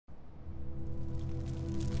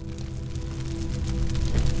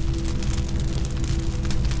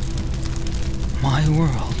the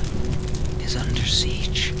world is under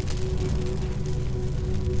siege.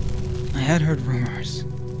 I had heard rumors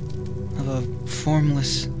of a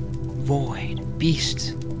formless void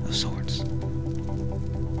beast of sorts,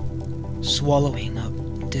 swallowing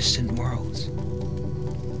up distant worlds.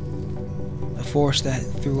 A force that,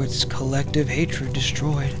 through its collective hatred,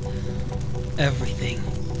 destroyed everything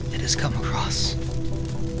it has come across.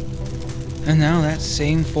 And now that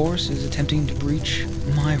same force is attempting to breach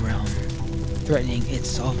my realm, threatening its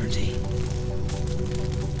sovereignty.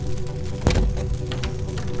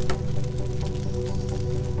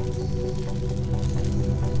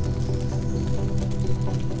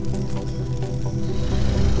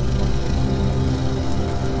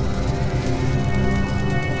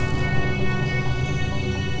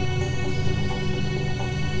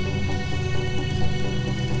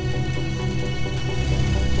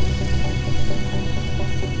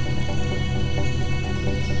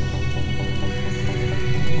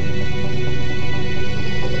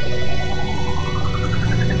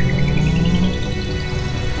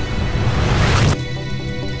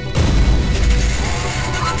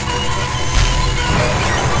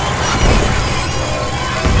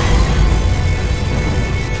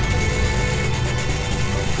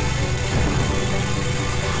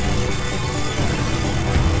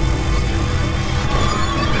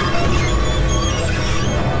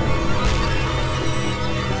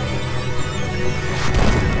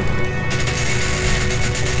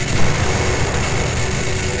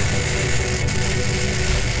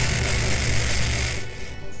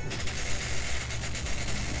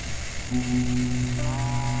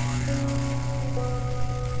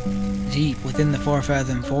 Deep within the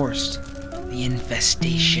Far-Fathom Forest, the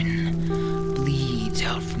infestation bleeds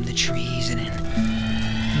out from the trees in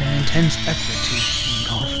an intense effort to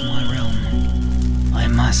engulf my realm. I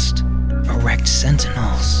must erect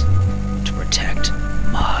sentinels to protect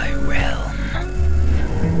my realm.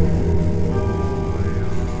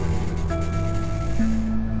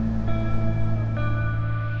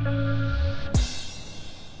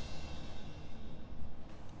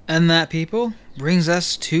 And that, people, brings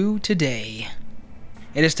us to today.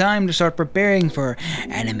 It is time to start preparing for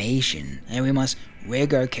animation, and we must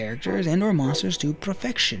rig our characters and our monsters to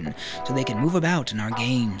perfection so they can move about in our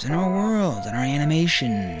games, in our worlds, and our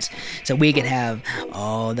animations, so we can have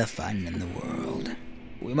all the fun in the world.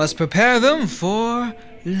 We must prepare them for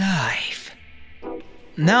life.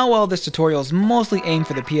 Now, while this tutorial is mostly aimed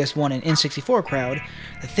for the PS1 and N64 crowd,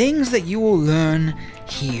 the things that you will learn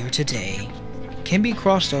here today can be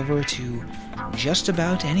crossed over to just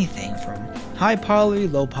about anything from high poly,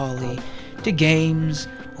 low poly, to games,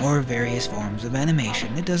 or various forms of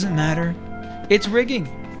animation. It doesn't matter. It's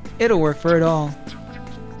rigging. It'll work for it all.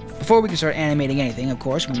 Before we can start animating anything, of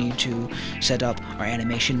course, we need to set up our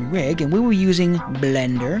animation rig, and we will be using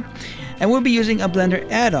Blender, and we'll be using a Blender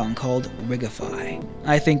add-on called Rigidify.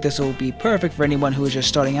 I think this will be perfect for anyone who is just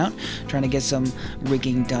starting out, trying to get some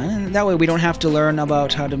rigging done, and that way we don't have to learn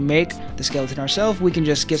about how to make the skeleton ourselves. We can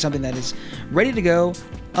just get something that is ready to go,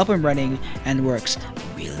 up and running, and works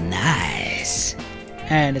real nice.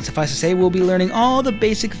 And it suffice to say, we'll be learning all the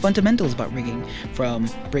basic fundamentals about rigging, from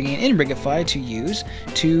bringing in Rigidify to use,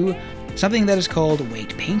 to something that is called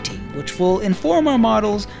weight painting, which will inform our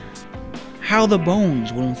models how the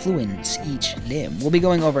bones will influence each limb. We'll be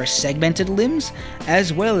going over segmented limbs,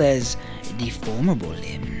 as well as deformable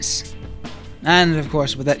limbs. And of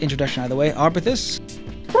course, with that introduction out of the way, Arbuthus,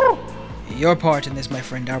 your part in this, my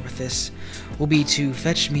friend Arbuthus, will be to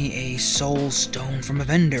fetch me a soul stone from a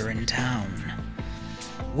vendor in town.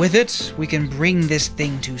 With it, we can bring this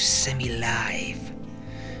thing to semi-life.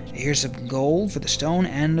 Here's some gold for the stone,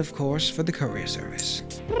 and of course for the courier service.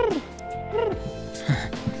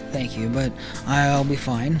 Thank you, but I'll be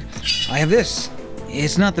fine. I have this.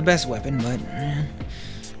 It's not the best weapon, but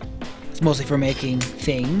it's mostly for making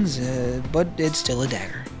things, but it's still a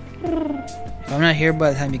dagger. If I'm not here by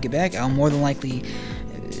the time you get back, I'll more than likely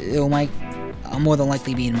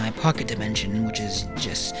be in my pocket dimension, which is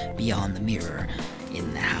just beyond the mirror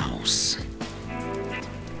in the house.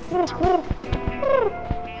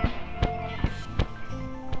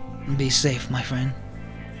 Be safe, my friend.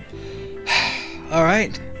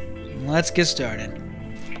 Alright, let's get started.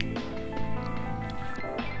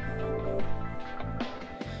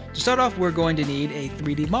 To start off, we're going to need a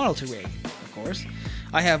 3D model to rig, of course.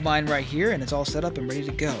 I have mine right here, and it's all set up and ready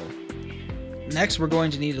to go. Next, we're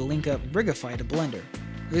going to need to link up Rigidify to Blender.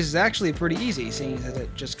 This is actually pretty easy, seeing as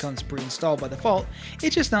it just comes pre-installed by default.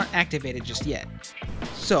 It's just not activated just yet.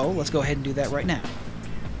 So, let's go ahead and do that right now.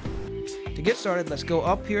 To get started, let's go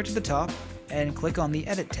up here to the top and click on the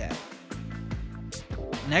Edit tab.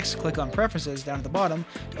 Next, click on Preferences down at the bottom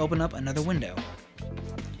to open up another window.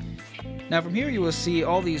 Now from here you will see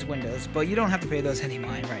all these windows, but you don't have to pay those any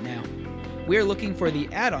mind right now. We are looking for the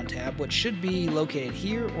Add-on tab, which should be located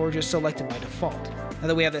here or just selected by default. Now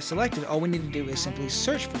that we have this selected, all we need to do is simply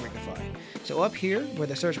search for Rigidify. So up here, where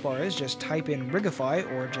the search bar is, just type in Rigidify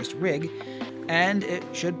or just Rig, and it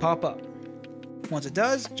should pop up. Once it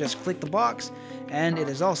does, just click the box, and it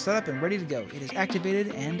is all set up and ready to go. It is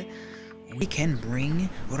activated, and we can bring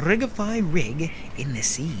Rigidify Rig in the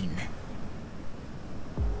scene.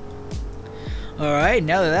 Alright,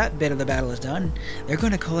 now that that bit of the battle is done, they're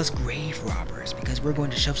going to call us grave robbers because we're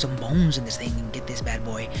going to shove some bones in this thing and get this bad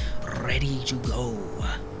boy ready to go.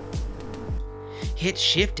 Hit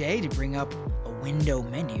Shift A to bring up a window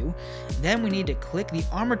menu. Then we need to click the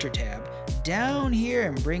Armature tab down here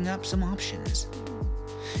and bring up some options.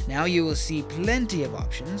 Now you will see plenty of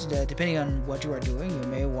options. Depending on what you are doing, you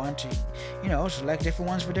may want to, select different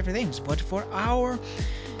ones for different things. But for our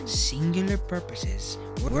singular purposes,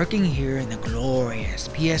 we're working here in the glorious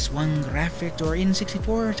PS1 graphics or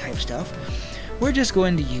N64 type stuff, we're just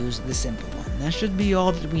going to use the simple one. That should be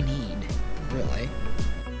all that we need, really.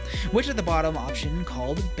 Which is the bottom option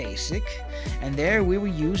called Basic, and there we will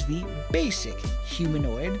use the Basic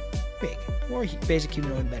Humanoid Rig, or Basic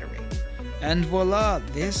Humanoid Meta Rig. And voila,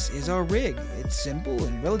 this is our rig. It's simple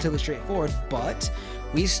and relatively straightforward, but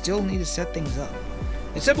we still need to set things up.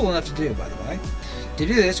 It's simple enough to do, by the way. To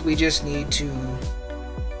do this, we just need to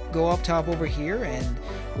go up top over here, and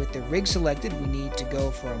with the rig selected, we need to go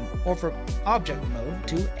from object mode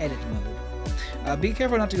to edit mode. Be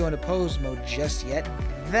careful not to go into pose mode just yet.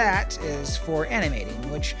 That is for animating,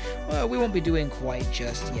 which we won't be doing quite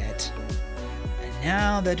just yet. And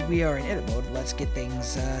now that we are in edit mode, let's get things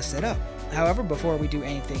set up. However, before we do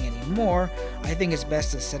anything anymore, I think it's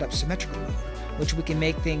best to set up symmetrical mode, which we can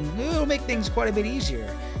make things quite a bit easier.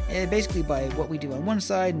 And basically by what we do on one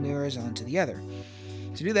side mirrors onto the other.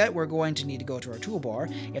 To do that, we're going to need to go to our toolbar.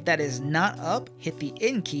 If that is not up, hit the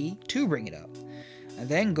N key to bring it up. And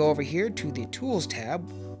then go over here to the Tools tab,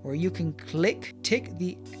 where you can tick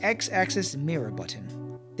the X-axis mirror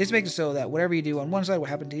button. This makes it so that whatever you do on one side will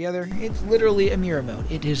happen to the other. It's literally a mirror mode.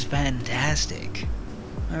 It is fantastic.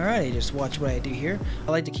 Alrighty, just watch what I do here.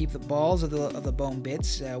 I like to keep the balls of the bone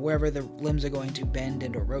bits wherever the limbs are going to bend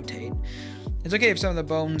and or rotate. It's okay if some of the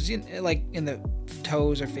bones, like in the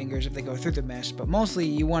toes or fingers, if they go through the mesh, but mostly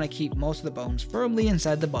you want to keep most of the bones firmly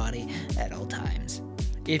inside the body at all times.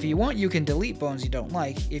 If you want, you can delete bones you don't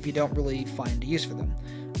like if you don't really find a use for them.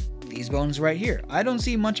 These bones right here, I don't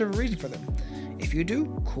see much of a reason for them. If you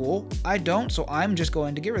do, cool. I don't, so I'm just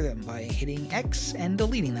going to get rid of them by hitting X and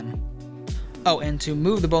deleting them. Oh, and to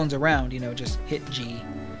move the bones around, just hit G.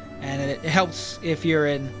 And it helps if you're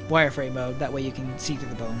in wireframe mode, that way you can see through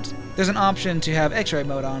the bones. There's an option to have X-ray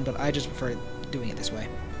mode on, but I just prefer doing it this way.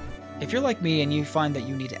 If you're like me and you find that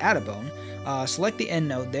you need to add a bone, select the end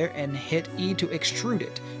node there and hit E to extrude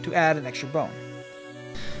it to add an extra bone.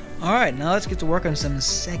 Alright, now let's get to work on some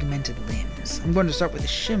segmented limbs. I'm going to start with the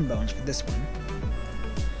shin bones for this one.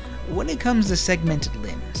 When it comes to segmented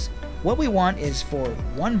limbs, what we want is for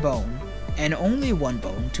one bone, and only one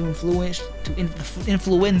bone, to influence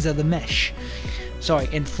the mesh.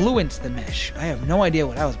 Influence the mesh. I have no idea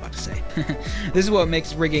what I was about to say. This is what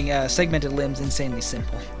makes rigging segmented limbs insanely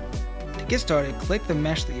simple. To get started, click the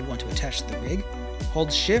mesh that you want to attach to the rig,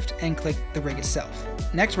 hold Shift and click the rig itself.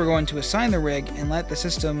 Next, we're going to assign the rig and let the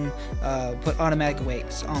system put automatic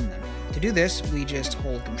weights on them. To do this, we just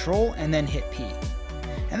hold Control and then hit P.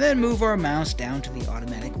 And then move our mouse down to the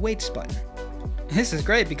automatic weights button. This is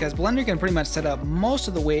great because Blender can pretty much set up most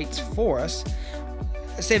of the weights for us,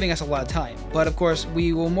 saving us a lot of time. But of course,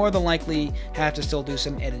 we will more than likely have to still do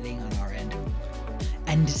some editing on our end.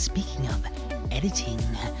 And speaking of editing,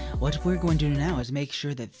 what we're going to do now is make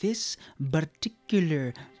sure that this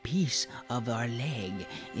particular piece of our leg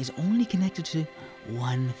is only connected to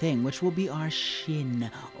one thing, which will be our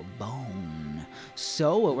shin bone.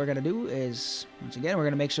 So what we're going to do is, once again, we're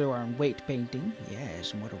going to make sure we're on weight painting.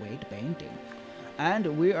 Yes, what a weight painting. And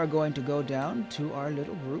we are going to go down to our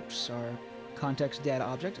little groups, our context data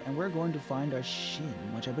object, and we're going to find our shin,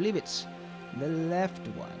 which I believe it's the left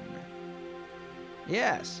one.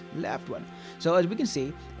 Yes, left one. So as we can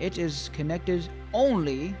see, it is connected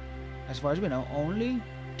only, as far as we know, only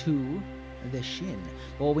to the shin.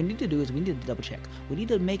 But what we need to do is we need to double check. We need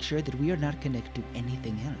to make sure that we are not connected to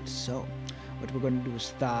anything else. So what we're going to do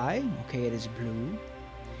is thigh. Okay, it is blue.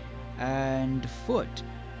 And foot.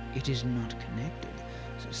 It is not connected.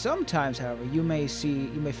 So sometimes, however, you may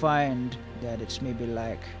find that it's maybe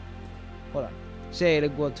like, hold on, say to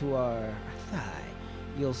go to our thigh,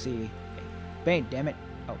 you'll see, hey, paint, damn it.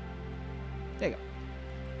 There you go.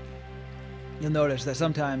 You'll notice that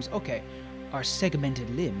sometimes, okay, our segmented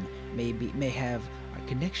limb may have our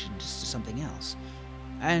connections to something else,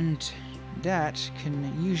 and that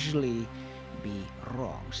can usually be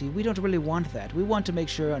wrong. See, we don't really want that. We want to make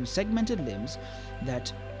sure on segmented limbs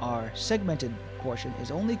that our segmented portion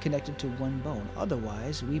is only connected to one bone.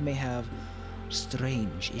 Otherwise, we may have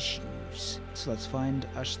strange issues. So let's find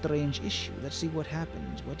our strange issue. Let's see what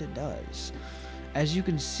happens, what it does. As you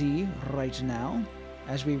can see right now,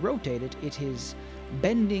 as we rotate it, it is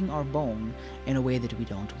bending our bone in a way that we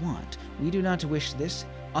don't want. We do not wish this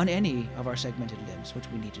on any of our segmented limbs.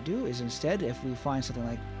 What we need to do is instead, if we find something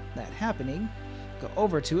like that happening, go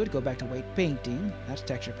over to it, go back to weight painting. That's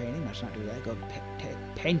texture painting. Let's not do that. Go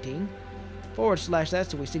painting / that,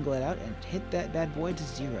 so we single it out and hit that bad boy to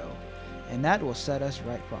 0. And that will set us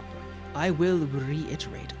right proper. I will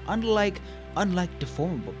reiterate, unlike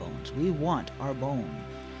deformable bones, we want our bone,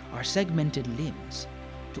 our segmented limbs,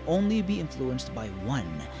 to only be influenced by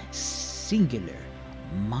one singular,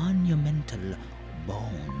 monumental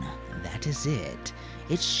bone. That is it.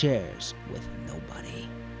 It shares with nobody.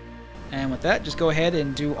 And with that, just go ahead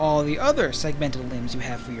and do all the other segmented limbs you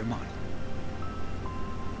have for your model.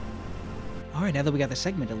 Alright, now that we got the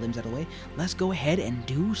segmented limbs out of the way, let's go ahead and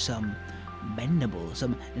do some bendable,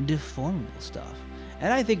 some deformable stuff.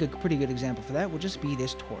 And I think a pretty good example for that will just be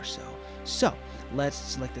this torso. So, let's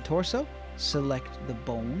select the torso, select the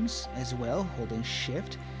bones as well, holding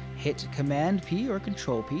Shift, hit Command P or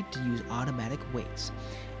Control P to use automatic weights.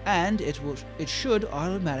 And it should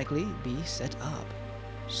automatically be set up.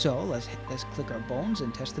 So let's click our bones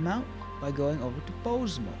and test them out by going over to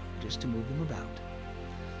pose mode, just to move them about.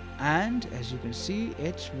 And as you can see,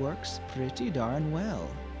 it works pretty darn well.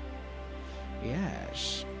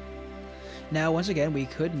 Yes. Now once again, we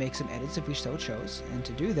could make some edits if we so chose, and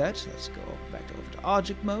to do that, let's go back over to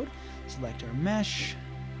object mode, select our mesh,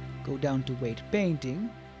 go down to weight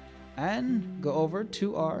painting, and go over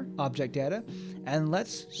to our object data, and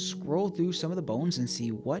let's scroll through some of the bones and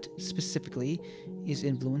see what specifically is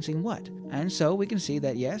influencing what. And so we can see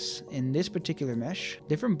that yes, in this particular mesh,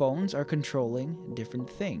 different bones are controlling different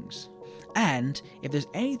things. And if there's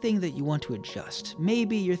anything that you want to adjust,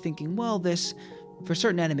 maybe you're thinking, well, for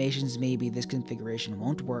certain animations, maybe this configuration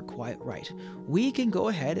won't work quite right. We can go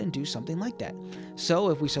ahead and do something like that.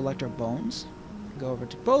 So if we select our bones, go over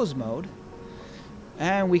to pose mode,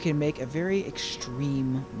 and we can make a very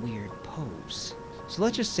extreme, weird pose. So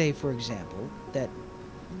let's just say, for example, that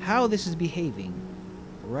how this is behaving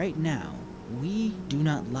right now, we do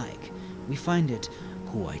not like. We find it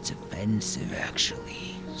quite offensive,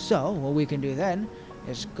 actually. So what we can do then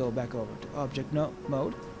is go back over to object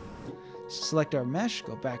mode, select our mesh,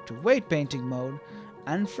 go back to weight painting mode,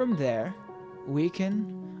 and from there, we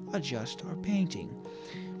can adjust our painting.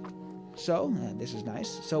 So, this is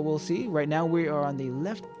nice. So we'll see, right now we are on the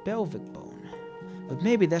left pelvic bone. But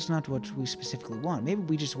maybe that's not what we specifically want. Maybe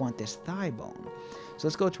we just want this thigh bone. So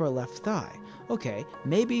let's go to our left thigh. Okay,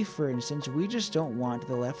 maybe for instance, we just don't want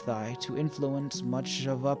the left thigh to influence much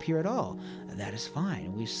of up here at all. That is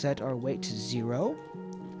fine. We set our weight to 0,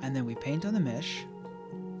 and then we paint on the mesh,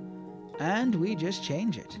 and we just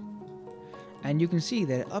change it. And you can see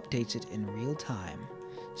that it updates it in real time.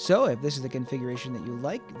 So if this is the configuration that you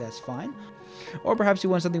like, that's fine. Or perhaps you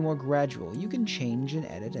want something more gradual. You can change and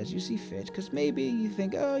edit as you see fit, because maybe you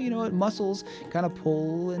think, oh, you know what, muscles kind of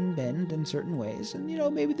pull and bend in certain ways, and you know,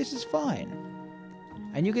 maybe this is fine.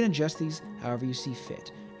 And you can adjust these however you see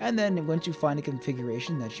fit. And then once you find a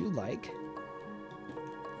configuration that you like,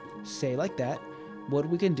 say like that, what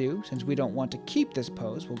we can do, since we don't want to keep this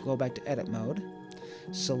pose, we'll go back to edit mode,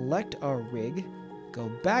 select our rig, go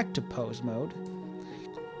back to pose mode.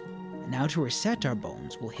 Now to reset our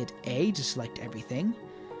bones, we'll hit A to select everything,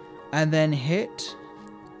 and then hit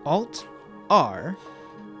Alt-R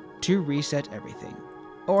to reset everything.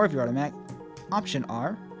 Or if you're automatic, Option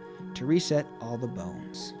R to reset all the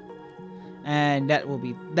bones. And that will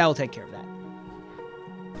take care of that.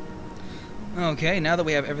 Okay, now that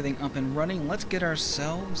we have everything up and running, let's get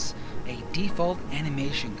ourselves a default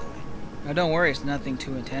animation going. Now don't worry, it's nothing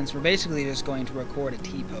too intense. We're basically just going to record a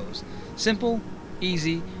T-pose. Simple,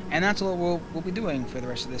 easy, and that's what we'll be doing for the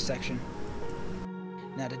rest of this section.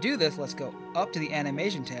 Now to do this, let's go up to the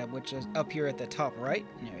animation tab, which is up here at the top right.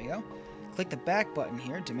 There we go. Click the back button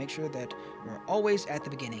here to make sure that we're always at the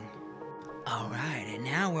beginning. Alright, and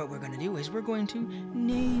now what we're going to do is we're going to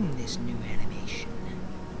name this new animation.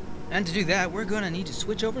 And to do that, we're going to need to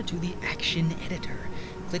switch over to the Action Editor.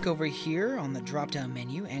 Click over here on the drop-down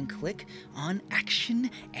menu and click on Action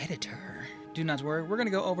Editor. Do not worry, we're going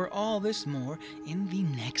to go over all this more in the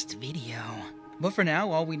next video. But for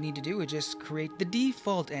now, all we need to do is just create the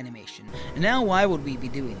default animation. And now, why would we be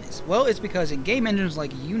doing this? Well, it's because in game engines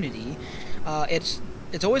like Unity, it's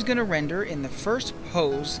always going to render in the first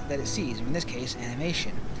pose that it sees, in this case,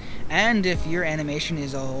 animation. And if your animation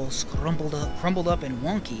is all crumpled up and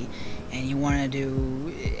wonky, and you want to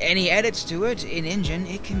do any edits to it in Engine,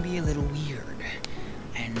 it can be a little weird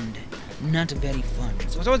and not very fun.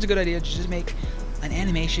 So it's always a good idea to just make an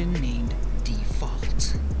animation named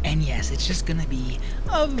default. And yes, it's just gonna be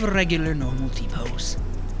a regular normal T-pose.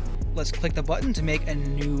 Let's click the button to make a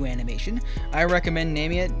new animation. I recommend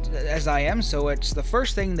naming it as I am, so it's the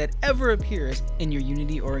first thing that ever appears in your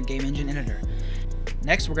Unity or game engine editor.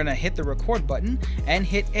 Next, we're gonna hit the record button and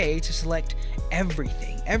hit A to select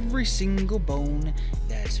everything, every single bone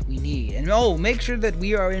that we need. And oh, make sure that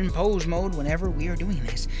we are in pose mode whenever we are doing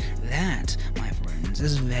this. That, my friends,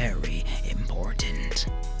 is very important.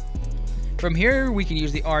 From here, we can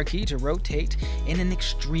use the R key to rotate in an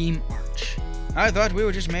extreme arch. I thought we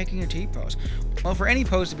were just making a T-pose. Well, for any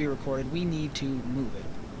pose to be recorded, we need to move it.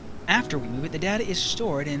 After we move it, the data is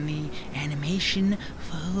stored in the animation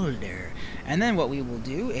folder. And then what we will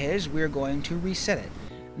do is we're going to reset it.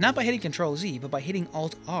 Not by hitting Ctrl-Z, but by hitting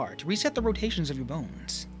Alt-R to reset the rotations of your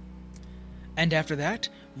bones. And after that,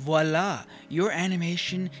 voila, your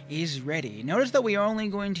animation is ready. Notice that we are only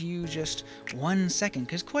going to use just 1 second,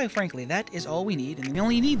 because quite frankly, that is all we need, and we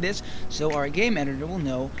only need this so our game editor will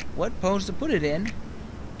know what pose to put it in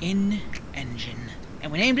Engine.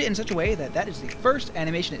 And we named it in such a way that that is the first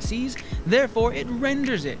animation it sees, therefore it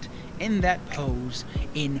renders it in that pose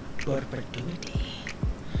in perpetuity.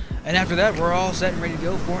 And after that, we're all set and ready to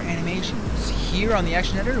go for animations. Here on the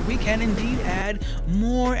Action Editor, we can indeed add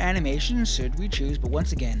more animations should we choose, but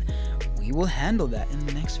once again, we will handle that in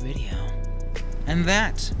the next video. And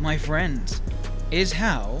that, my friends, is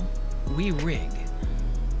how we rig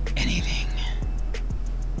anything.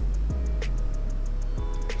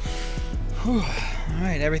 Whew.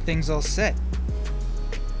 Alright, everything's all set.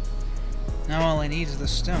 Now all I need is the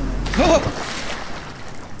stone. Oh!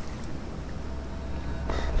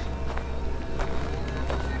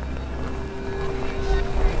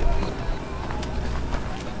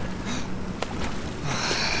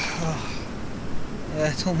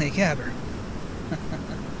 It's only a gabber.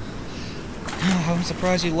 Oh, I'm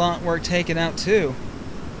surprised you lot were taken out too.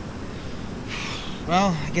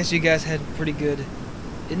 Well, I guess you guys had pretty good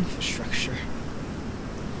infrastructure.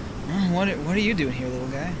 Well, what are you doing here, little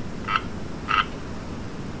guy?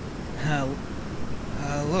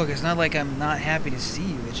 Look, it's not like I'm not happy to see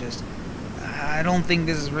you. It's just I don't think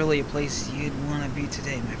this is really a place you'd want to be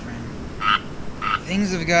today, my friend.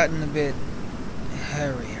 Things have gotten a bit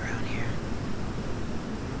hairy around here.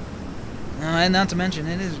 And not to mention,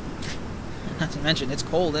 it's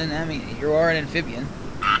cold, and I mean, you are an amphibian.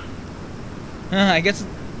 I guess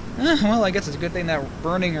it's a good thing that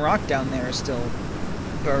burning rock down there is still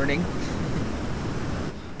burning.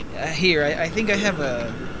 Here, I think I have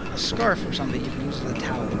a scarf or something you can use as a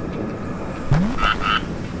towel.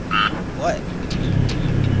 What?